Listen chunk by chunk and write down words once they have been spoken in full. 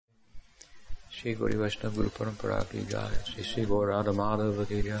Shri Gauri Vaishnava Guru Parampara ki jai, Shri Shri Gaur Radha Madhava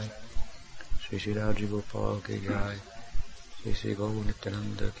ki jai, Shri Shri Raji Gopal ki jai, Shri Shri Gaur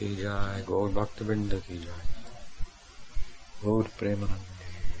Nityananda ki jai, Gaur Bhakta Vrinda ki jai, Gaur Premananda.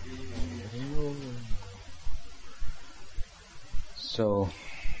 So,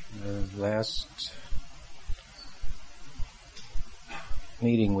 the last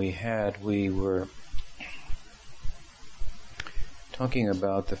meeting we had, we were talking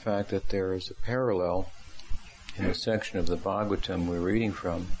about the fact that there is a parallel in the section of the Bhagavatam we're reading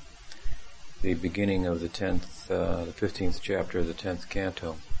from, the beginning of the 15th chapter of the 10th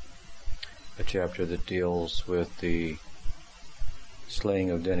canto, a chapter that deals with the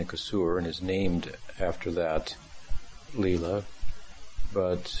slaying of Dhenikasura and is named after that Leela,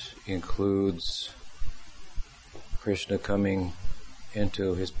 but includes Krishna coming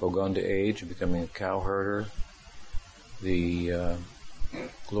into his Poganda age, becoming a cowherder, the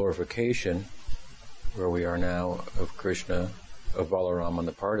glorification, where we are now, of Krishna, of Balarama on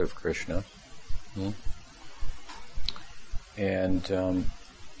the part of Krishna, and the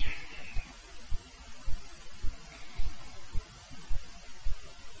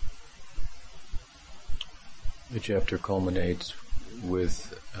chapter culminates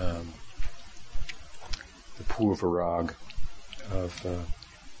with the Purvarag of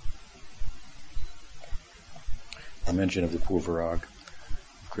a mention of the Purvarag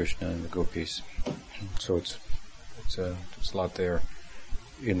of Krishna and the gopis. So it's a lot there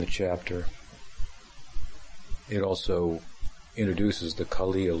in the chapter. It also introduces the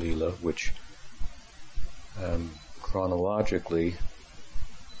Kaliya Leela, which chronologically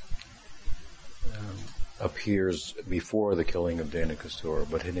appears before the killing of Dhenikasura,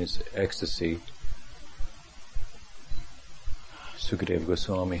 but in his ecstasy, Sukadeva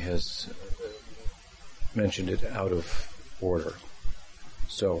Goswami has mentioned it out of order.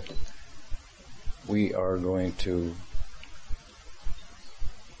 So, we are going to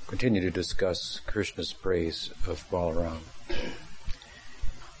continue to discuss Krishna's praise of Balaram.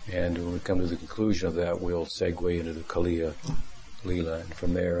 And when we come to the conclusion of that, we'll segue into the Kaliya Leela, and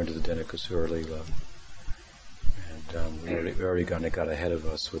from there into the Dhenikasura Leela. And we already got ahead of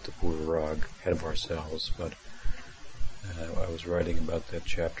us with the Purvarag, ahead of ourselves, but I was writing about that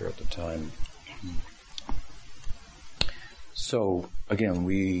chapter at the time. So, again,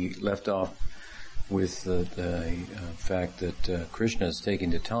 we left off with the fact that Krishna is taking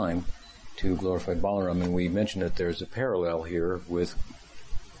the time to glorify Balaram, and we mentioned that there's a parallel here with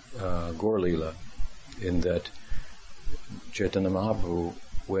Gaur Leela, in that Chaitanya Mahaprabhu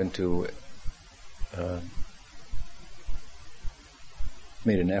went to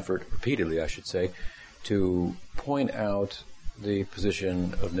made an effort, repeatedly I should say, to point out the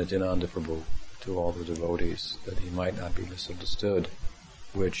position of Nityananda Prabhu to all the devotees, that he might not be misunderstood,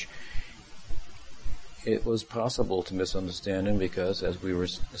 which it was possible to misunderstand him because, as we were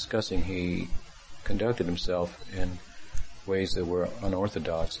discussing, he conducted himself in ways that were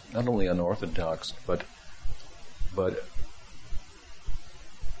unorthodox. Not only unorthodox, but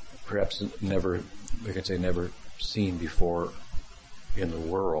perhaps never, we could say never seen before in the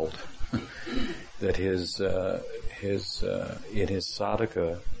world. That in his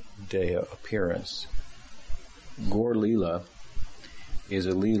Sadhaka Deha appearance, Gaur Leela is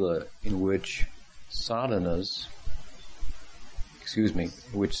a Leela in which sadhakas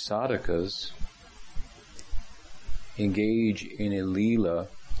engage in a Leela,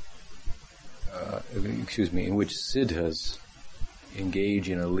 in which siddhas engage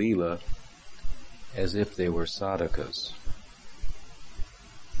in a Leela as if they were sadhakas.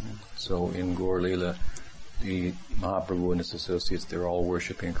 So in Gaur Leela, the Mahaprabhu and his associates, they're all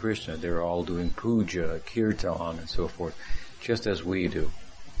worshipping Krishna. They're all doing puja, kirtan, and so forth, just as we do.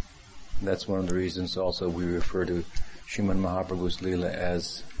 And that's one of the reasons also we refer to Srimad Mahaprabhu's Leela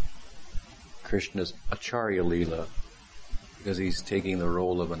as Krishna's Acharya Leela, because he's taking the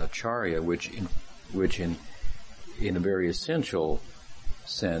role of an Acharya, which in a very essential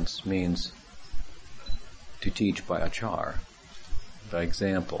sense means to teach by achar, by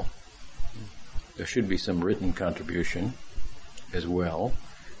example. There should be some written contribution as well,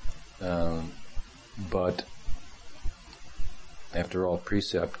 but after all,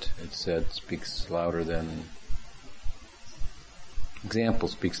 precept, it said, example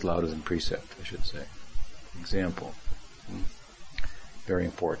speaks louder than precept, I should say. Example. Very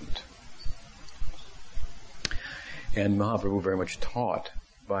important. And Mahaprabhu very much taught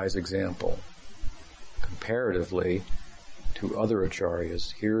by his example. Comparatively to other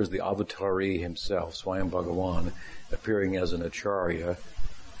acharyas, here is the avatari himself, Swayam Bhagavan, appearing as an acharya.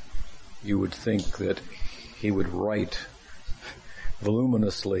 You would think that he would write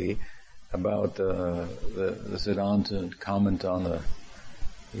voluminously about the Siddhanta comment on the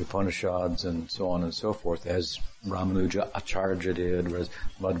Upanishads and so on and so forth, as Ramanuja Acharya did, as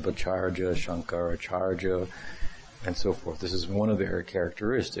Madhvacharya, Shankaracharya, and so forth. This is one of their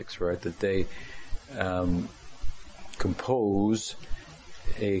characteristics, right? That they compose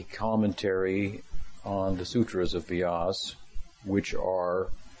a commentary on the sutras of Vyasa, which are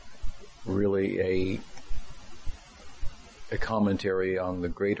really a commentary on the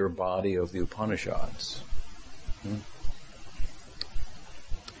greater body of the Upanishads.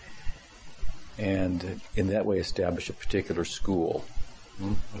 And in that way establish a particular school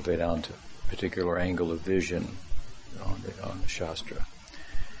of Vedanta, a particular angle of vision on the Shastra.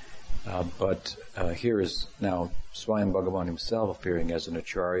 But here is now Swayam Bhagavan himself appearing as an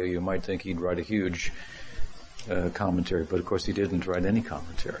Acharya. You might think he'd write a huge commentary, but of course he didn't write any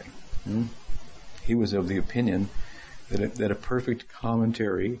commentary. He was of the opinion that a perfect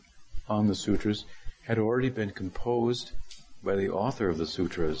commentary on the sutras had already been composed by the author of the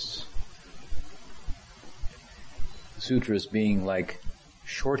sutras. Sutras being like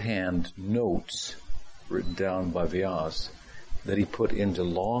shorthand notes written down by Vyasa that he put into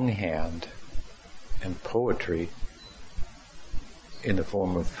longhand and poetry in the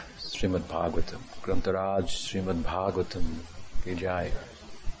form of Srimad Bhagavatam. Grantaraj Srimad Bhagavatam Vijaya.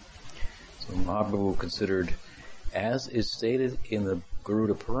 So Mahaprabhu considered, as is stated in the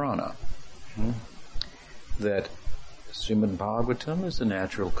Garuda Purana, that Srimad Bhagavatam is the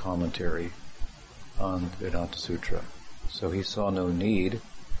natural commentary on Vedanta Sutra. So he saw no need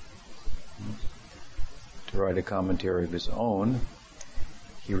to write a commentary of his own.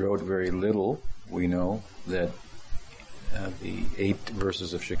 He wrote very little. We know that the 8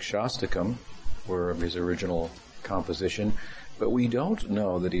 verses of Shikshastakam were of his original composition, but we don't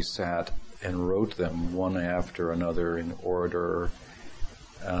know that he sat and wrote them one after another in order,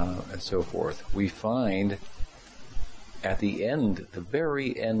 and so forth. We find at the end, the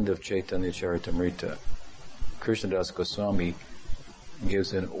very end of Chaitanya Charitamrita, Krishnadas Goswami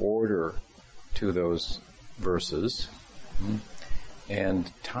gives an order to those verses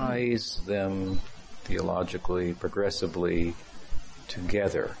and ties them theologically, progressively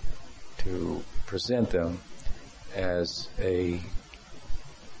together to present them as a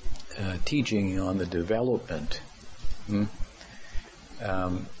teaching on the development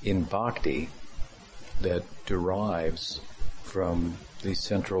in bhakti that derives from the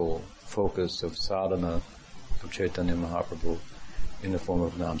central focus of sadhana of Chaitanya Mahaprabhu in the form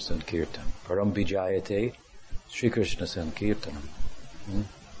of Nam Sankirtan. Param Vijayate Sri Krishna Sankirtanam.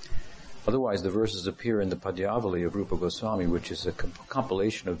 Otherwise, the verses appear in the Padyavali of Rupa Goswami, which is a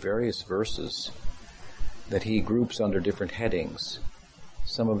compilation of various verses that he groups under different headings.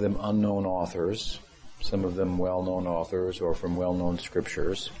 Some of them unknown authors, some of them well-known authors or from well-known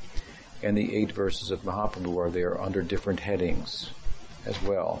scriptures. And the 8 verses of Mahaprabhu are there under different headings as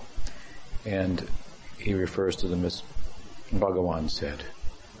well. And he refers to them as Bhagavan said.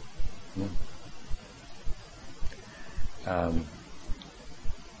 I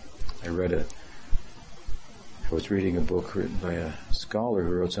was reading a book written by a scholar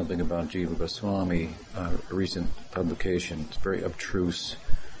who wrote something about Jiva Goswami, a recent publication. It's very abstruse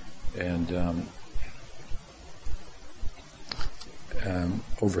and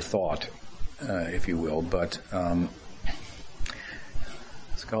overthought, if you will, but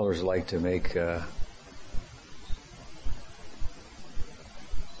scholars like to make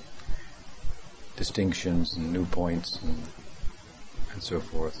distinctions and new points and so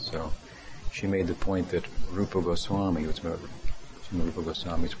forth. So she made the point that Rupa Goswami, which is Rupa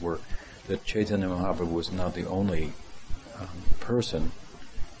Goswami's work, that Chaitanya Mahaprabhu was not the only person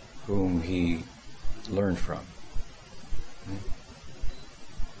whom he learned from.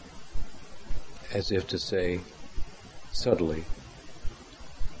 As if to say, subtly,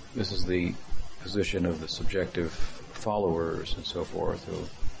 this is the position of the subjective followers and so forth who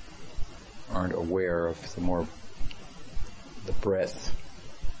aren't aware of the breadth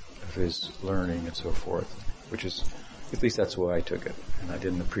of his learning and so forth, which is, at least that's why I took it, and I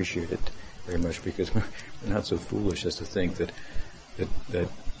didn't appreciate it very much because we're not so foolish as to think that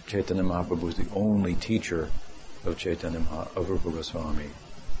Chaitanya Mahaprabhu is the only teacher of of Rupa Goswami.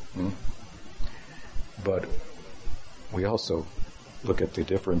 But we also look at the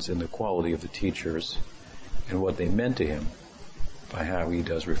difference in the quality of the teachers and what they meant to him by how he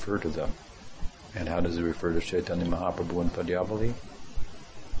does refer to them. And how does he refer to Chaitanya Mahaprabhu in Padyavali?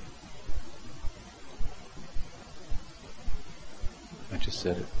 I just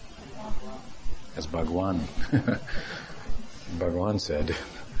said it. As Bhagwan. Bhagwan said.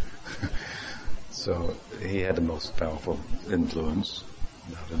 So he had the most powerful influence,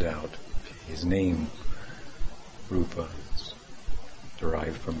 without a doubt. his name, Rupa, is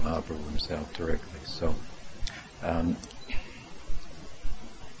derived from Mahaprabhu himself directly. So,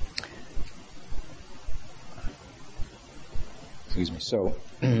 excuse me. So,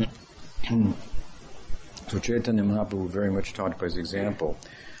 so Chaitanya Mahaprabhu very much taught by his example.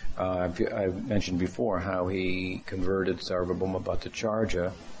 I've mentioned before how he converted Sarvabhauma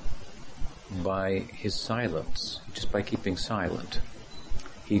Bhattacharya by his silence, just by keeping silent.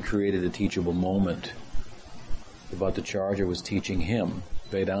 He created a teachable moment. The Bhattacharya was teaching him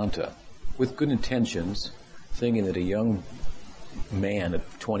Vedanta with good intentions, thinking that a young man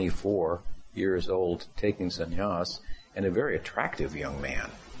of 24 years old taking sannyas, and a very attractive young man,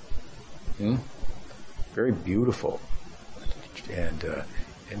 very beautiful and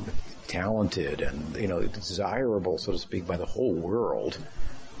talented and desirable, so to speak, by the whole world.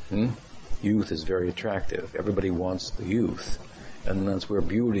 Youth is very attractive. Everybody wants the youth, and that's where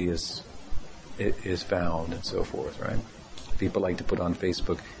beauty is found, and so forth, right? People like to put on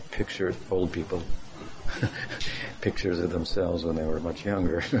Facebook pictures, old people, pictures of themselves when they were much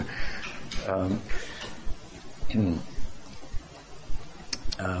younger.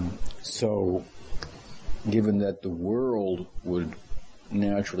 So, given that the world would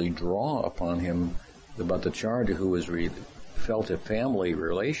naturally draw upon him, the Bhattacharya, who was felt a family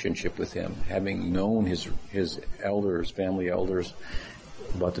relationship with him, having known his elders, family elders.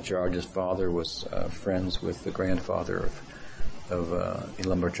 Bhattacharya's father was friends with the grandfather of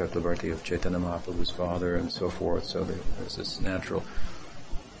Ilambar Chakravarti, of Chaitanya Mahaprabhu's father, and so forth. So there's this natural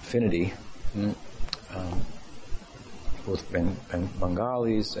affinity. Both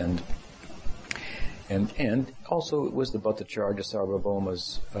Bengalis and also it was the Bhattacharya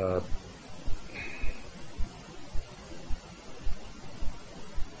Sarvabhauma's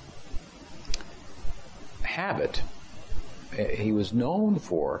habit. He was known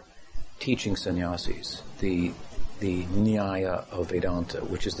for teaching sannyasis the Nyaya of Vedanta,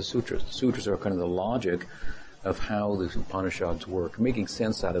 which is the sutras. The sutras are kind of the logic of how the Upanishads work, making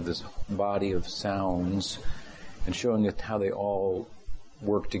sense out of this body of sounds and showing it how they all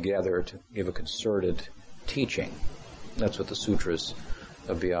work together to give a concerted teaching. That's what the sutras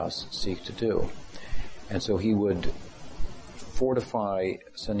of Vyasa seek to do. And so he would fortify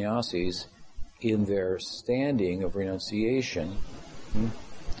sannyasis in their standing of renunciation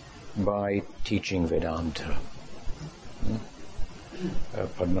by teaching Vedanta.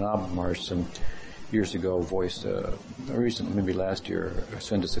 Padmanabha Maharaj some years ago voiced, recently, maybe last year,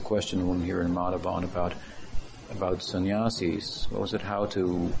 sent us a question when here in Madhavan about sannyasis. What was it? How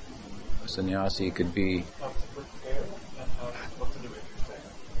to a sannyasi could be?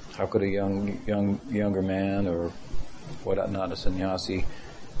 How could a younger man or not a sannyasi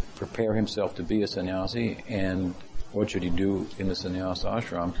prepare himself to be a sannyasi, and what should he do in the sannyasa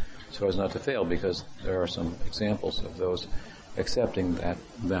ashram so as not to fail? Because there are some examples of those accepting that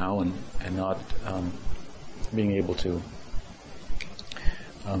vow and not being able to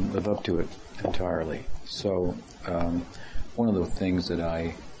live up to it entirely. So one of the things that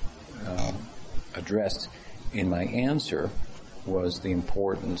I addressed in my answer was the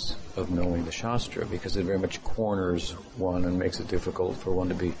importance of knowing the Shastra, because it very much corners one and makes it difficult for one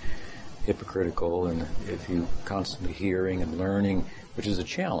to be hypocritical, and if you constantly hearing and learning, which is a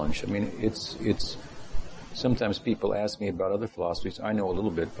challenge. I mean, it's sometimes people ask me about other philosophies. I know a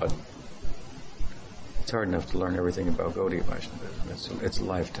little bit, but it's hard enough to learn everything about Gaudiya Vaishnavism. It's a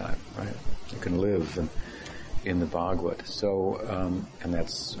lifetime, right? You can live in the Bhagavad. So, and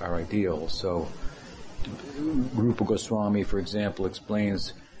that's our ideal. So, Rupa Goswami, for example,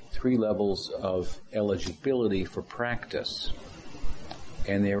 explains 3 levels of eligibility for practice,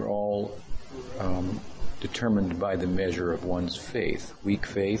 and they're all determined by the measure of one's faith. Weak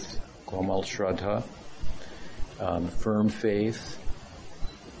faith, Komal Shraddha, firm faith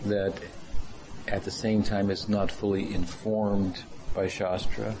that at the same time is not fully informed by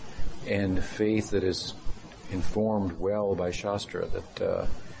Shastra, and faith that is informed well by Shastra, that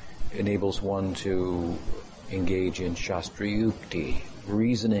enables one to engage in Shastra Yukti,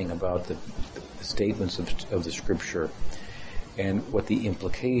 reasoning about the statements of the scripture and what the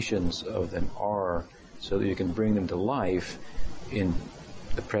implications of them are, so that you can bring them to life in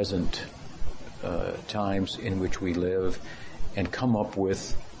the present times in which we live, and come up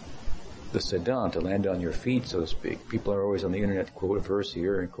with the Siddhanta, land on your feet, so to speak. People are always on the internet, quote a verse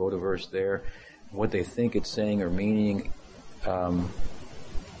here and quote a verse there. What they think it's saying or meaning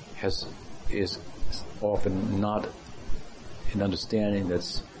is often not an understanding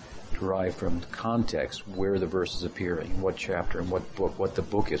that's derived from the context, where the verse is appearing, what chapter and what book, what the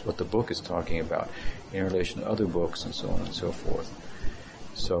book is talking about in relation to other books, and so on and so forth.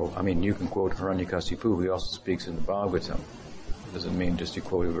 So, I mean, you can quote Hiranyakasipu, he also speaks in the Bhagavatam. It doesn't mean just you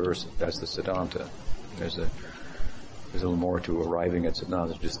quote a verse, that's the Siddhanta. There's a little more to arriving at Siddhanta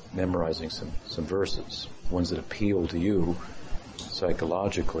than just memorizing some verses, ones that appeal to you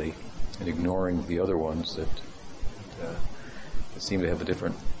psychologically, and ignoring the other ones that seem to have a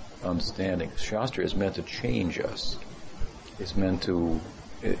different understanding. Shastra is meant to change us. It's meant to...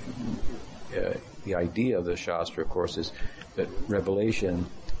 the idea of the Shastra, of course, is that revelation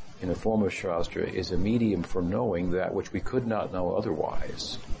in the form of Shastra is a medium for knowing that which we could not know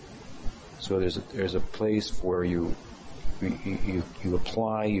otherwise. So there's a place where you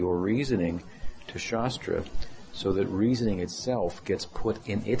apply your reasoning to Shastra so that reasoning itself gets put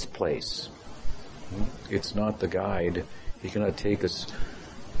in its place. It's not the guide. It cannot take us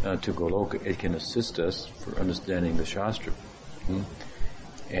to Goloka. It can assist us for understanding the Shastra.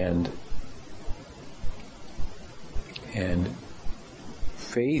 And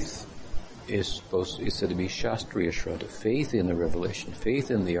faith is said to be Shastriya Shraddha, faith in the revelation, faith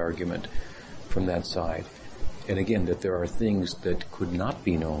in the argument from that side. And again, that there are things that could not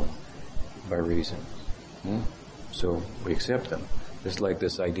be known by reason. So we accept them. Just like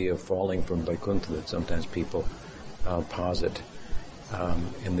this idea of falling from Vaikuntha that sometimes people posit.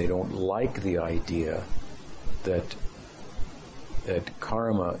 And they don't like the idea that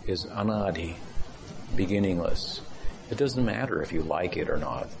karma is anadi, beginningless. It doesn't matter if you like it or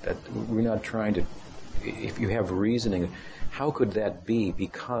not. That we're not trying to, if you have reasoning, how could that be?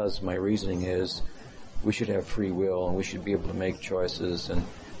 Because my reasoning is we should have free will and we should be able to make choices and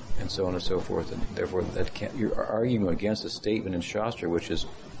so on and so forth, and therefore that can't, you're arguing against a statement in Shastra which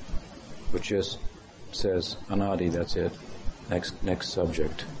just says anadi, that's it. Next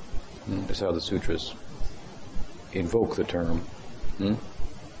subject. That's how the sutras invoke the term.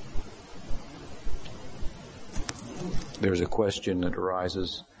 There's a question that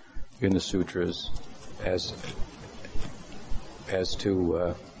arises in the sutras as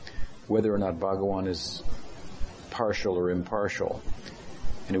to whether or not Bhagavan is partial or impartial.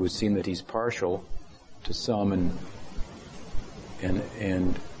 And it would seem that he's partial to some and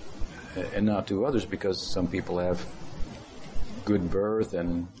not to others, because some people have good birth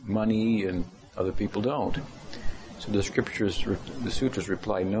and money and other people don't. So the sutras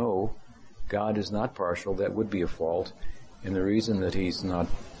reply, no, God is not partial. That would be a fault. And the reason that he's not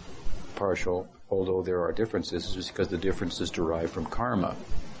partial, although there are differences, is just because the differences derive from karma,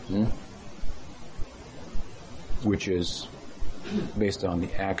 which is based on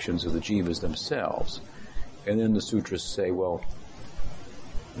the actions of the jivas themselves. And then the sutras say, well,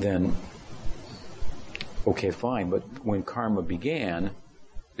 then, okay, fine, but when karma began,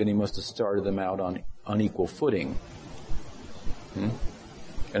 then he must have started them out on unequal footing.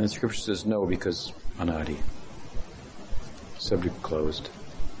 And the scripture says no, because anadi. Subject closed.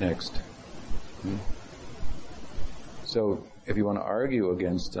 Next. So, if you want to argue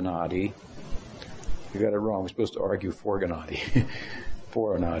against anadi, you got it wrong. We're supposed to argue for anadi.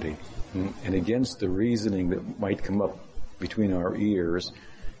 For anadi. And against the reasoning that might come up between our ears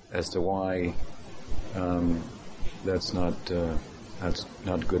as to why that's not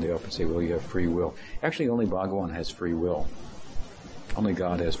good. They often say, well, you have free will. Actually, only Bhagavan has free will. Only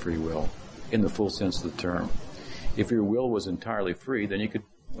God has free will, in the full sense of the term. If your will was entirely free, then you could,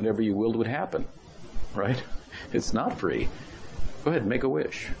 whatever you willed would happen, right? It's not free. Go ahead, make a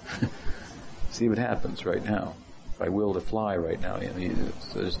wish. See what happens right now. If I will to fly right now,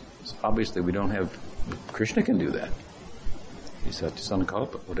 obviously we don't have, Krishna can do that. He's such a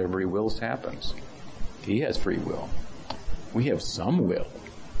sankalpa. Whatever he wills happens. He has free will. We have some will,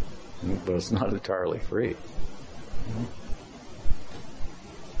 but it's not entirely free.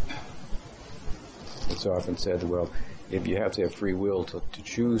 It's often said, well, if you have to have free will to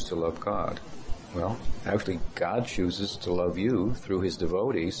choose to love God, well, actually God chooses to love you through his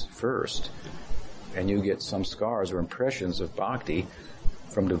devotees first, and you get some scars or impressions of bhakti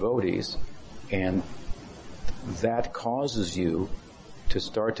from devotees, and that causes you to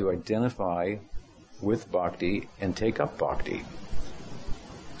start to identify with bhakti and take up bhakti.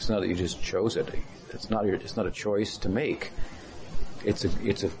 It's not that you just chose it. It's not a choice to make. It's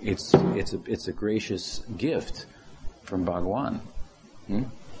a gracious gift from Bhagavan.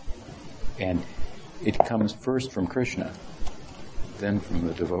 And it comes first from Krishna, then from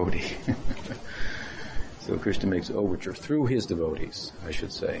the devotee. So Krishna makes overture through his devotees, I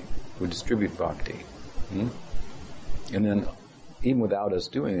should say, who distribute bhakti. And then, even without us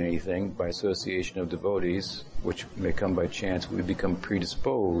doing anything, by association of devotees, which may come by chance, we become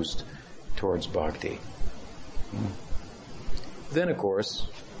predisposed towards bhakti. Then, of course,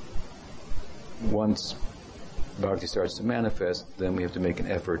 once bhakti starts to manifest, then we have to make an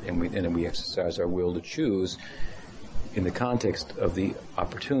effort, and then we exercise our will to choose in the context of the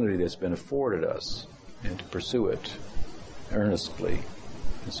opportunity that's been afforded us, and to pursue it earnestly,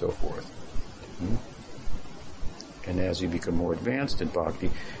 and so forth. And as you become more advanced in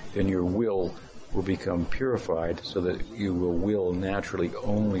bhakti, then your will become purified so that you will naturally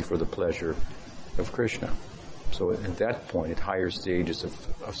only for the pleasure of Krishna. So at that point, at higher stages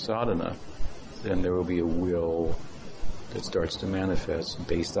of sadhana, then there will be a will that starts to manifest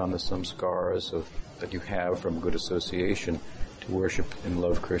based on the samskaras that you have from good association to worship and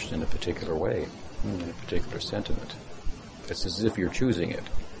love Krishna in a particular way, in a particular sentiment. It's as if you're choosing it,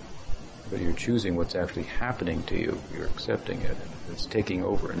 but you're choosing what's actually happening to you. You're accepting it, and it's taking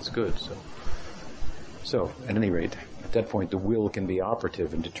over, and it's good. So, at any rate, at that point, the will can be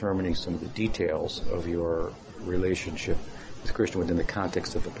operative in determining some of the details of your relationship with Krishna within the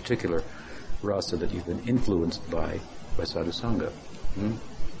context of a particular rasa that you've been influenced by sadhu sangha.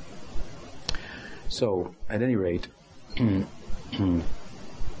 So, at any rate,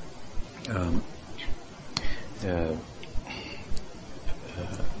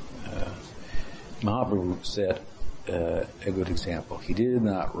 Mahaprabhu set a good example. He did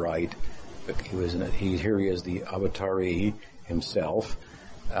not write, but here he is, the avatari himself,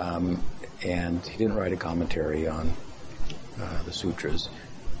 and he didn't write a commentary on the sutras,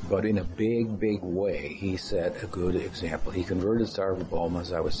 but in a big, big way, he set a good example. He converted Sarvabhauma,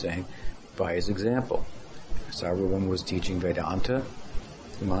 as I was saying, by his example. Sarvabhauma was teaching Vedanta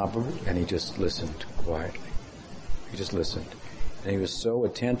to Mahaprabhu, and he just listened quietly. He just listened. And he was so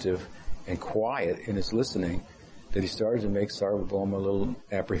attentive and quiet in his listening that he started to make Sarvabhauma a little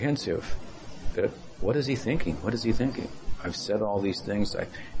apprehensive. That, what is he thinking? What is he thinking? I've said all these things. I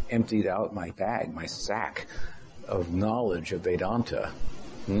emptied out my bag, my sack of knowledge of Vedanta,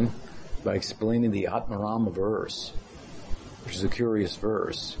 by explaining the Atmarama verse, which is a curious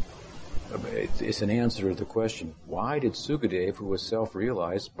verse. It's an answer to the question, why did Sukadeva, who was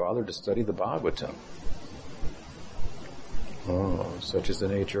self-realized, bother to study the Bhagavatam? Oh, such is the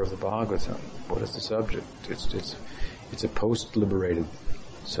nature of the Bhagavatam. What is the subject? It's a post-liberated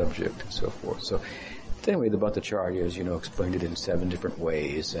subject, and so forth. So, anyway, the Bhattacharya, explained it in 7 different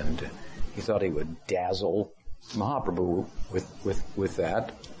ways, and he thought he would dazzle Mahaprabhu with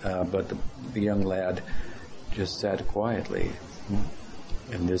that, but the young lad just sat quietly,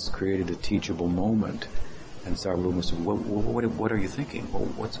 and this created a teachable moment. And Sarvabhauma said, what are you thinking?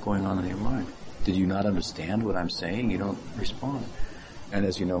 What's going on in your mind? Did you not understand what I'm saying? You don't respond. And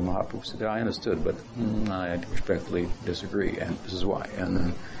as you know, Mahaprabhu said, I understood, but I respectfully disagree, and this is why. And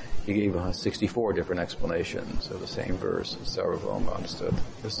then he gave 64 different explanations of the same verse, and Sarvabhauma understood.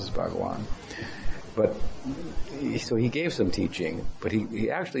 This is Bhagavan. But, so he gave some teaching, but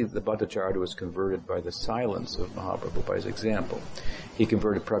he actually, the Bhattacharya was converted by the silence of Mahaprabhu, by his example. He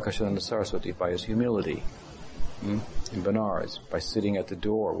converted Prakashananda Saraswati by his humility. In Benares, by sitting at the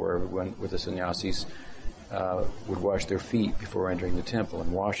door where the sannyasis would wash their feet before entering the temple,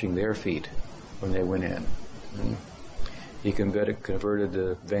 and washing their feet when they went in. He converted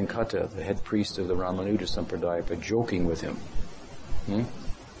the Venkata, the head priest of the Ramanuja Sampradaya, by joking with him,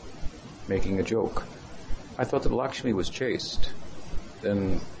 making a joke. I thought that Lakshmi was chaste.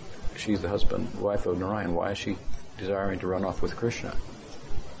 Then she's the wife of Narayan. Why is she desiring to run off with Krishna?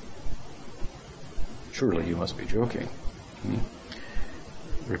 Surely you must be joking.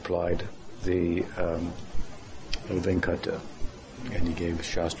 Replied the Venkata, and he gave a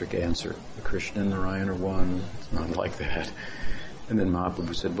Shastric answer. Krishna and Narayan are one. It's not like that. And then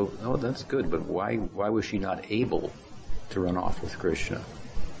Mahaprabhu said, "Oh, that's good, but why was she not able to run off with Krishna?"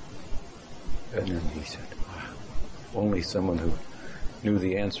 And then he said, only someone who knew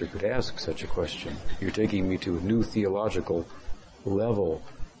the answer could ask such a question. You're taking me to a new theological level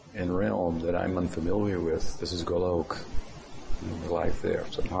and realm that I'm unfamiliar with. This is Golok, life there.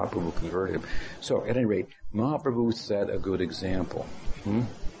 So Mahaprabhu converted him. So at any rate, Mahaprabhu set a good example.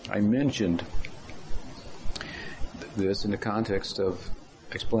 I mentioned this in the context of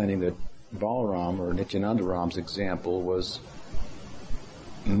explaining that Balaram, or Nityananda Ram's example, was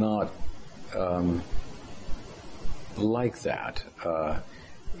not like that.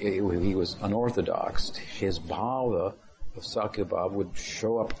 He was unorthodox. His bhava of Sakya Bhava would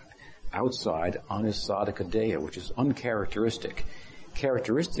show up outside on his sadhaka deha, which is uncharacteristic.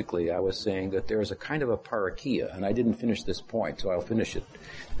 Characteristically, I was saying that there's a kind of a parakia, and I didn't finish this point, so I'll finish it.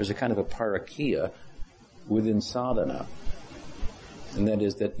 There's a kind of a parakia within sadhana, and that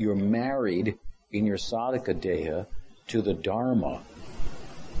is that you're married in your sadhaka deha to the dharma,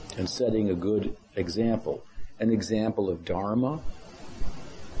 and setting a good example. An example of dharma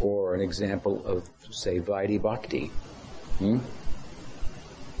or an example of, say, Vaidhi Bhakti.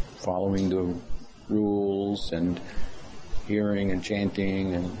 Following the rules and hearing and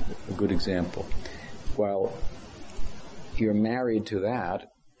chanting, and a good example. While you're married to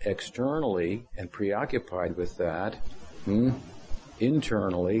that externally and preoccupied with that,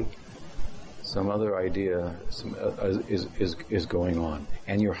 internally, some other idea is going on,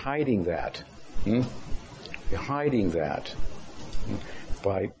 and you're hiding that. You're hiding that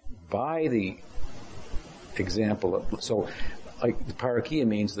by the example of, so like the parakia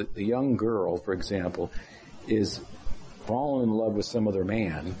means that the young girl, for example, is fallen in love with some other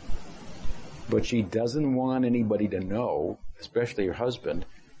man, but she doesn't want anybody to know, especially her husband,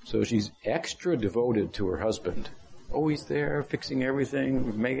 so she's extra devoted to her husband. Oh, he's there fixing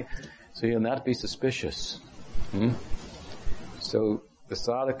everything, so he'll not be suspicious. So the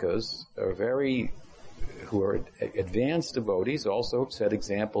sadhakas who are advanced devotees also set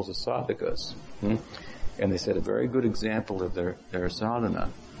examples of sadhakas. And they set a very good example of their sadhana.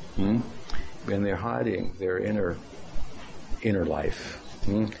 And they're hiding their inner life,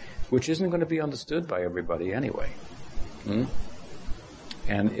 which isn't going to be understood by everybody anyway.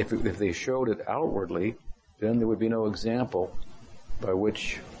 And if they showed it outwardly, then there would be no example by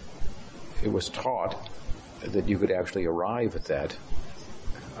which it was taught that you could actually arrive at that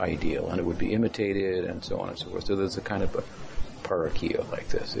ideal, and it would be imitated, and so on and so forth. So there's a kind of a parakia like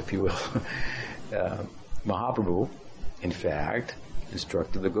this, if you will. Mahaprabhu, in fact,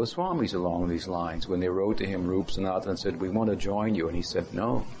 instructed the Goswamis along these lines when they wrote to him, Rup Sanatana, and said, "We want to join you," and he said,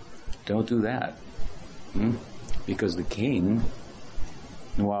 "No, don't do that, because the king,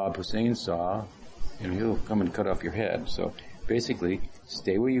 Nawab Hussain, saw, and he'll come and cut off your head." So basically,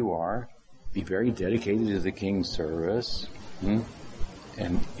 stay where you are, be very dedicated to the king's service,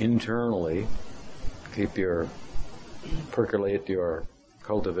 and internally cultivate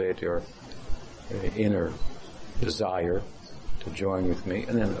your inner desire to join with me,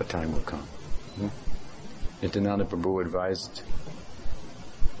 and then a time will come. Nityananda Prabhu advised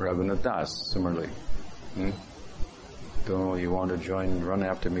Raghunath Das similarly. Don't you want to join, run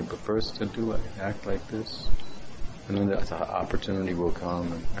after me, but first to act like this, and then the opportunity will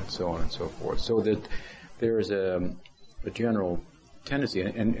come, and so on and so forth. So that there is a general tendency,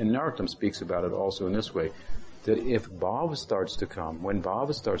 and Narottam speaks about it also in this way, that if bhava starts to come, when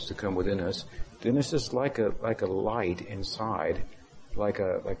bhava starts to come within us, then it's just like a light inside, like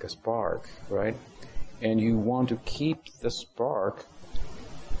a spark, right? And you want to keep the spark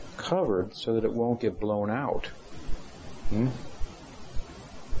covered so that it won't get blown out.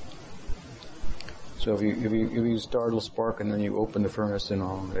 So if you startle a spark and then you open the furnace and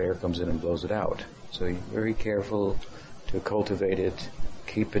all the air comes in and blows it out. So you're very careful to cultivate it,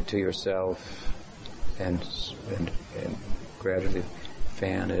 keep it to yourself, and gradually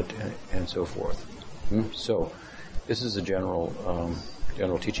fan it, and so forth. So this is a general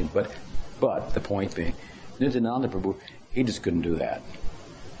teaching, but the point being, Nityananda Prabhu, he just couldn't do that.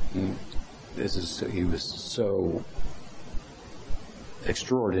 He was so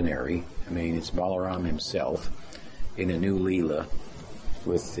extraordinary. I mean, it's Balarama himself in a new Leela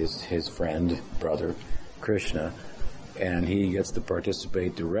with his friend, brother, Krishna, and he gets to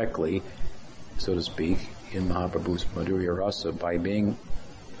participate directly, so to speak, in Mahaprabhu's Madhurya Rasa by being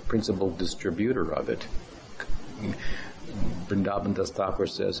principal distributor of it. Vrindavan Das Thakur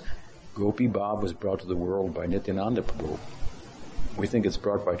says, Gopi Bhav was brought to the world by Nityananda Prabhu. We think it's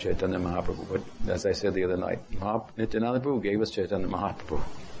brought by Chaitanya Mahaprabhu, but as I said the other night, Nityananda Prabhu gave us Chaitanya Mahaprabhu.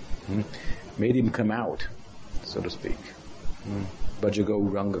 Made him come out, so to speak. Bhaja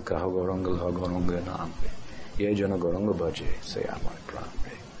Gauranga Kaha Gauranga Laha Gauranga Namre. Ye Jana Gauranga Bhaje Sayamai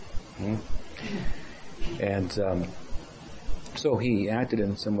Pramre. And so he acted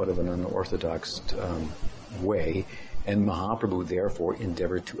in somewhat of an unorthodox way, and Mahaprabhu therefore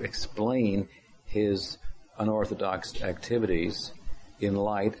endeavored to explain his unorthodox activities in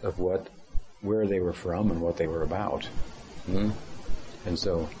light of where they were from and what they were about. And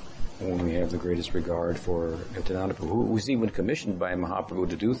so when we have the greatest regard for Nityananda Prabhu, who was even commissioned by Mahaprabhu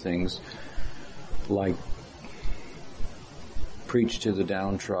to do things like preach to the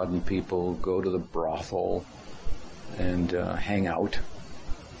downtrodden people, go to the brothel, and hang out,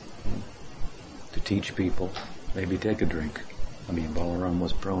 to teach people, maybe take a drink. I mean, Balaram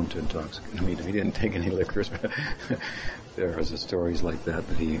was prone to intoxication. I mean, he didn't take any liquors, but there are stories like that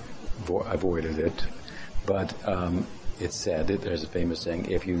he avoided it. But it's said, there's a famous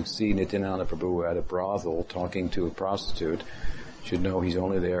saying, if you see Nityananda Prabhu at a brothel talking to a prostitute, you should know he's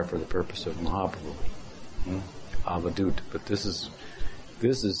only there for the purpose of Mahaprabhu. Avadut. But this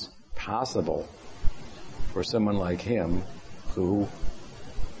is possible for someone like him who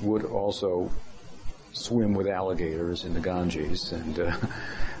would also swim with alligators in the Ganges and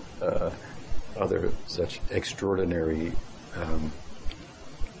other such extraordinary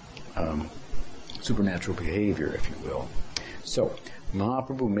supernatural behavior, if you will. So,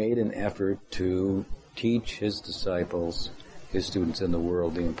 Mahaprabhu made an effort to teach his disciples, his students in the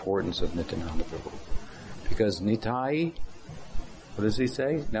world, the importance of Nityananda Prabhu. Because Nitai, what does he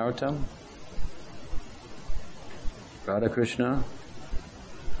say, Narottam? Radha Krishna,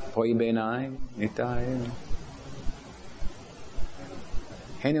 Poi Benai, Nitai.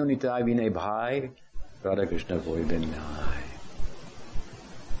 Heno Nitai Vinay Bhai, Radha Krishna Poi Benai.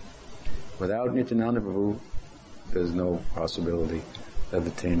 Without Nityananda Prabhu, there's no possibility of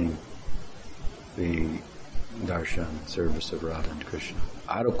attaining the darshan service of Radha and Krishna.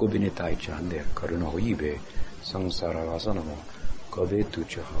 Aroko Binitai Chande, Karuna Hoibe, Samsara Vasanamo, Kavetu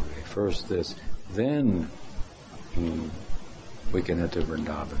Chahave. First this, then we can enter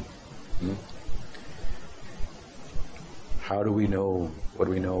Vrindavan. How do we know what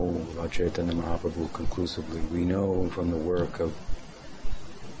we know about Chaitanya Mahaprabhu conclusively? We know from the work of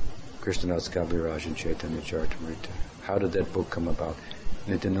Krishnadas Kaviraj and Chaitanya Charitamrita. How did that book come about?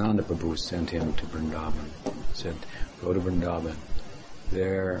 Nityananda Prabhu sent him to Vrindavan. Said, go to Vrindavan.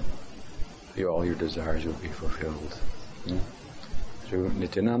 There, all your desires will be fulfilled. Through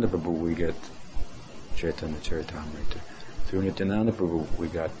Nityananda Prabhu we get Chaitanya Charitamrita. Through Nityananda Prabhu we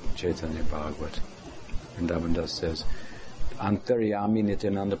got Chaitanya Bhagavat. Vrindavan Das says, Antaryami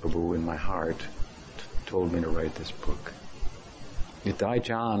Nityananda Prabhu in my heart told me to write this book. Nitai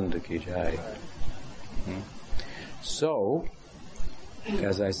Chand ki jai. So,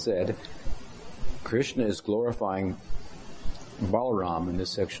 as I said, Krishna is glorifying Balaram in this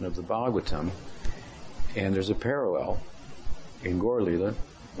section of the Bhagavatam, and there's a parallel in Gaur Lila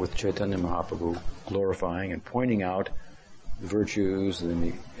with Chaitanya Mahaprabhu glorifying and pointing out the virtues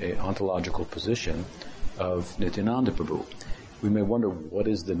and the ontological position of Nityananda Prabhu. We may wonder what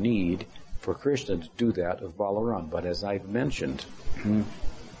is the need for Krishna to do that of Balaram, but as I've mentioned,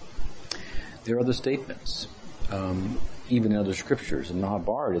 there are other statements. Even in other scriptures. In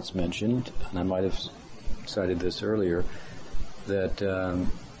Mahabharata it's mentioned, and I might have cited this earlier, that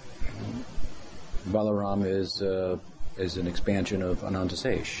Balaram is an expansion of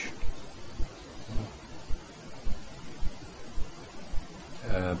Anantasesh.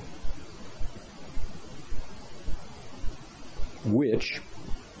 Which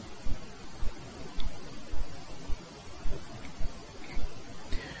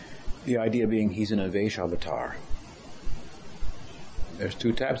the idea being he's an Avesh avatar. There's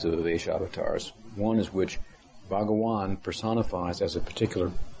two types of Avesh avatars. One is which Bhagavan personifies as a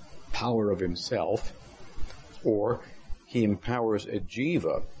particular power of himself, or he empowers a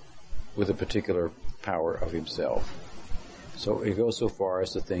jiva with a particular power of himself. So it goes so far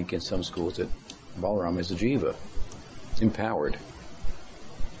as to think in some schools that Balaram is a jiva, empowered.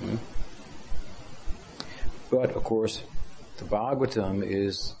 But of course, the Bhagavatam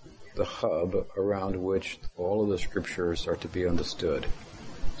is the hub around which all of the scriptures are to be understood.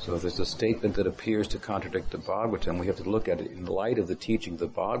 So if there's a statement that appears to contradict the Bhagavatam, we have to look at it in light of the teaching of the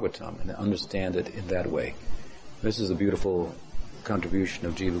Bhagavatam and understand it in that way. This is a beautiful contribution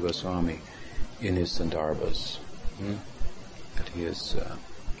of Jiva Goswami in his Sandarbhas. That he has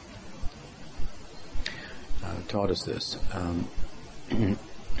taught us this.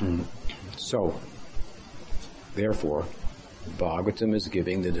 So, therefore, Bhagavatam is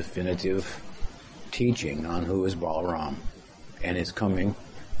giving the definitive teaching on who is Balaram, and it's coming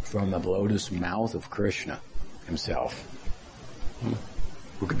from the lotus mouth of Krishna himself.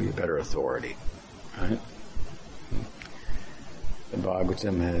 Who could be a better authority, right? The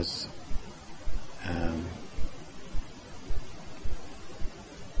Bhagavatam has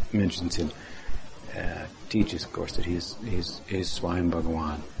mentions him, teaches, of course, that he is Swayam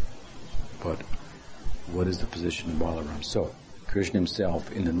Bhagavan. But what is the position of Balaram? So, Krishna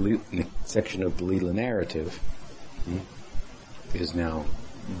himself, in the section of the Leela narrative, is now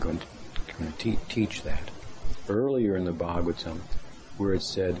going to teach that. Earlier in the Bhagavatam, where it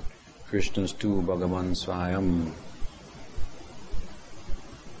said, Krishna's tu Bhagavan Swayam,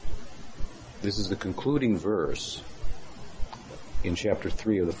 this is the concluding verse in chapter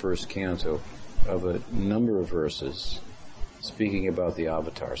 3 of the first canto of a number of verses speaking about the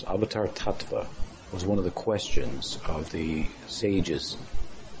avatars. Avatar Tattva was one of the questions of the sages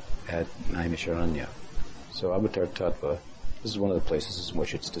at Naimisharanya. So Avatar Tattva, this is one of the places in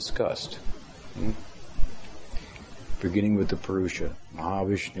which it's discussed. Beginning with the Purusha,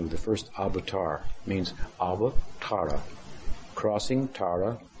 Mahavishnu, the first avatar, means avatara, crossing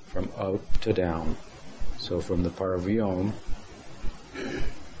Tara from up to down. So from the Paravyom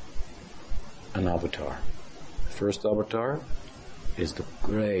an avatar. The first avatar is the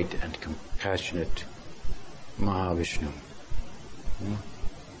great and compassionate Mahavishnu.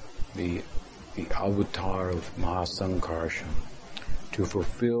 The avatar of Mahasankarsha, to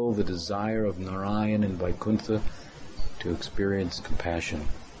fulfill the desire of Narayan and Vaikuntha to experience compassion,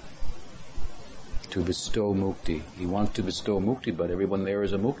 to bestow mukti. He wants to bestow mukti, but everyone there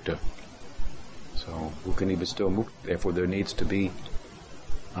is a mukta. So who can he bestow mukti? Therefore there needs to be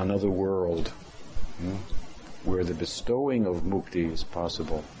another world where the bestowing of mukti is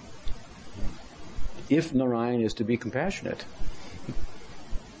possible. If Narayan is to be compassionate.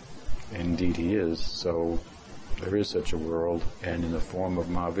 Indeed he is. So there is such a world, and in the form of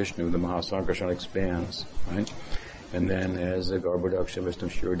Mahavishnu, the Mahasankarshan expands, right? And then as the Garbhodaksha, Vishnu,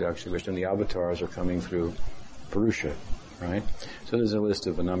 Shirodaksha, Vishnu, the avatars are coming through Purusha, right? So there's a list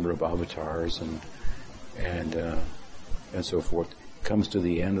of a number of avatars and so forth. Comes to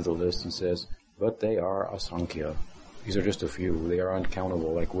the end of the list and says, but they are asankhya. These are just a few. They are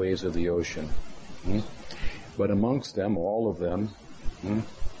uncountable, like waves of the ocean. But amongst them, all of them,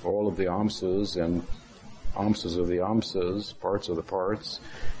 all of the amsas and amsas of the amsas, parts of the parts,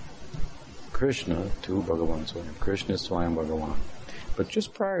 Krishna, tu Bhagavan Swayam. Krishna is Swayam Bhagavan. But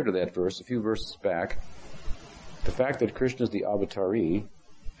just prior to that verse, a few verses back, the fact that Krishna is the avatari,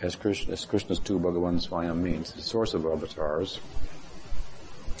 as Krishna's tu Bhagavan Swayam means, the source of avatars,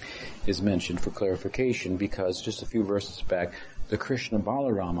 is mentioned for clarification because just a few verses back, the Krishna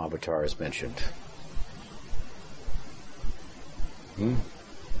Balarama avatar is mentioned.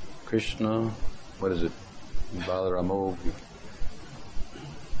 Krishna, what is it? Balaramo,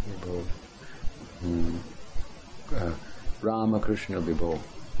 Rama Krishna Vibho,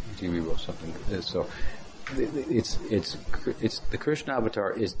 something. So it's the Krishna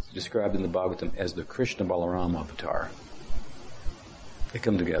avatar is described in the Bhagavatam as the Krishna Balarama avatar. They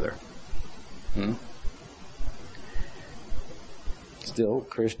come together. Still,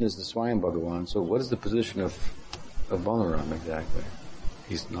 Krishna is the Swayam Bhagavan, so what is the position of Balaram exactly?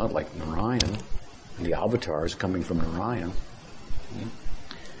 He's not like Narayan, and the avatar is coming from Narayan.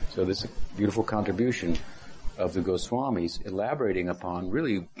 So this is a beautiful contribution of the Goswamis, elaborating upon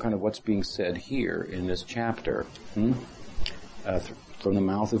really kind of what's being said here in this chapter. From the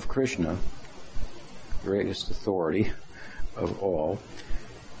mouth of Krishna, greatest authority of all,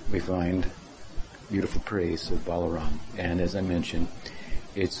 we find beautiful praise of Balaram. And as I mentioned,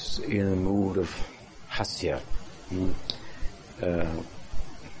 it's in a mood of hasya,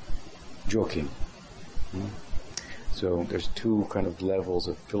 joking. So there's two kind of levels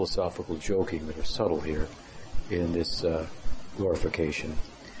of philosophical joking that are subtle here in this glorification.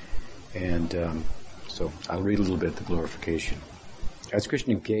 And so I'll read a little bit the glorification. As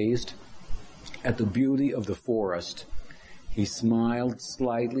Krishna gazed at the beauty of the forest, he smiled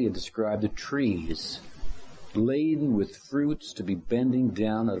slightly and described the trees, laden with fruits, to be bending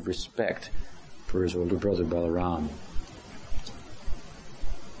down out of respect for his older brother Balaram.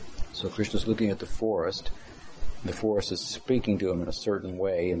 So Krishna's looking at the forest. The forest is speaking to him in a certain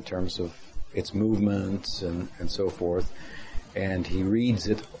way in terms of its movements and so forth. And he reads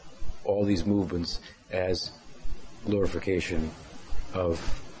it, all these movements, as glorification of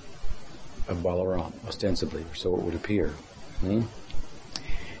Balaram, ostensibly, or so it would appear.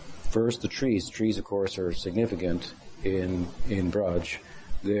 First, the trees. Trees, of course, are significant in Braj.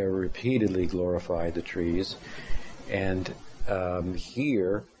 They're repeatedly glorified, the trees. And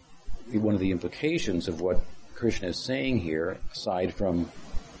here, one of the implications of what Krishna is saying here, aside from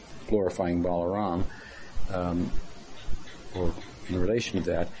glorifying Balaram, or in relation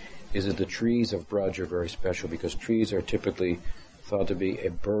to that, is that the trees of Braj are very special because trees are typically thought to be a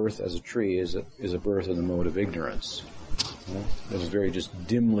birth as a tree is a birth in the mode of ignorance. It was very just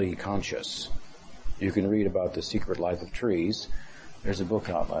dimly conscious. You can read about the secret life of trees. There's a book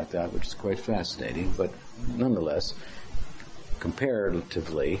out like that, which is quite fascinating, but nonetheless,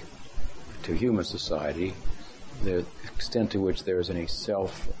 comparatively to human society, the extent to which there is any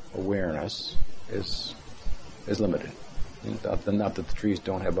self-awareness is limited. Not that the trees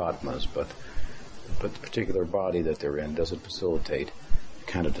don't have atmas, but the particular body that they're in doesn't facilitate the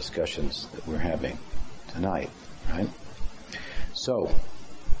kind of discussions that we're having tonight, right? So,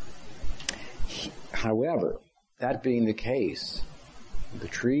 however, that being the case, the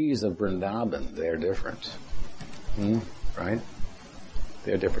trees of Vrindavan, they're different, right?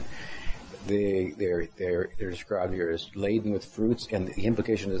 They're different. They're described here as laden with fruits, and the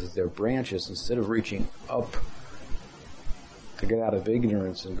implication is that their branches, instead of reaching up to get out of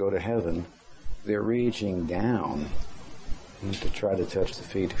ignorance and go to heaven, they're reaching down to try to touch the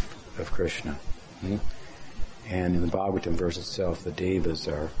feet of Krishna. And in the Bhagavatam verse itself, the Devas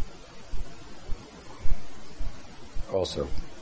are also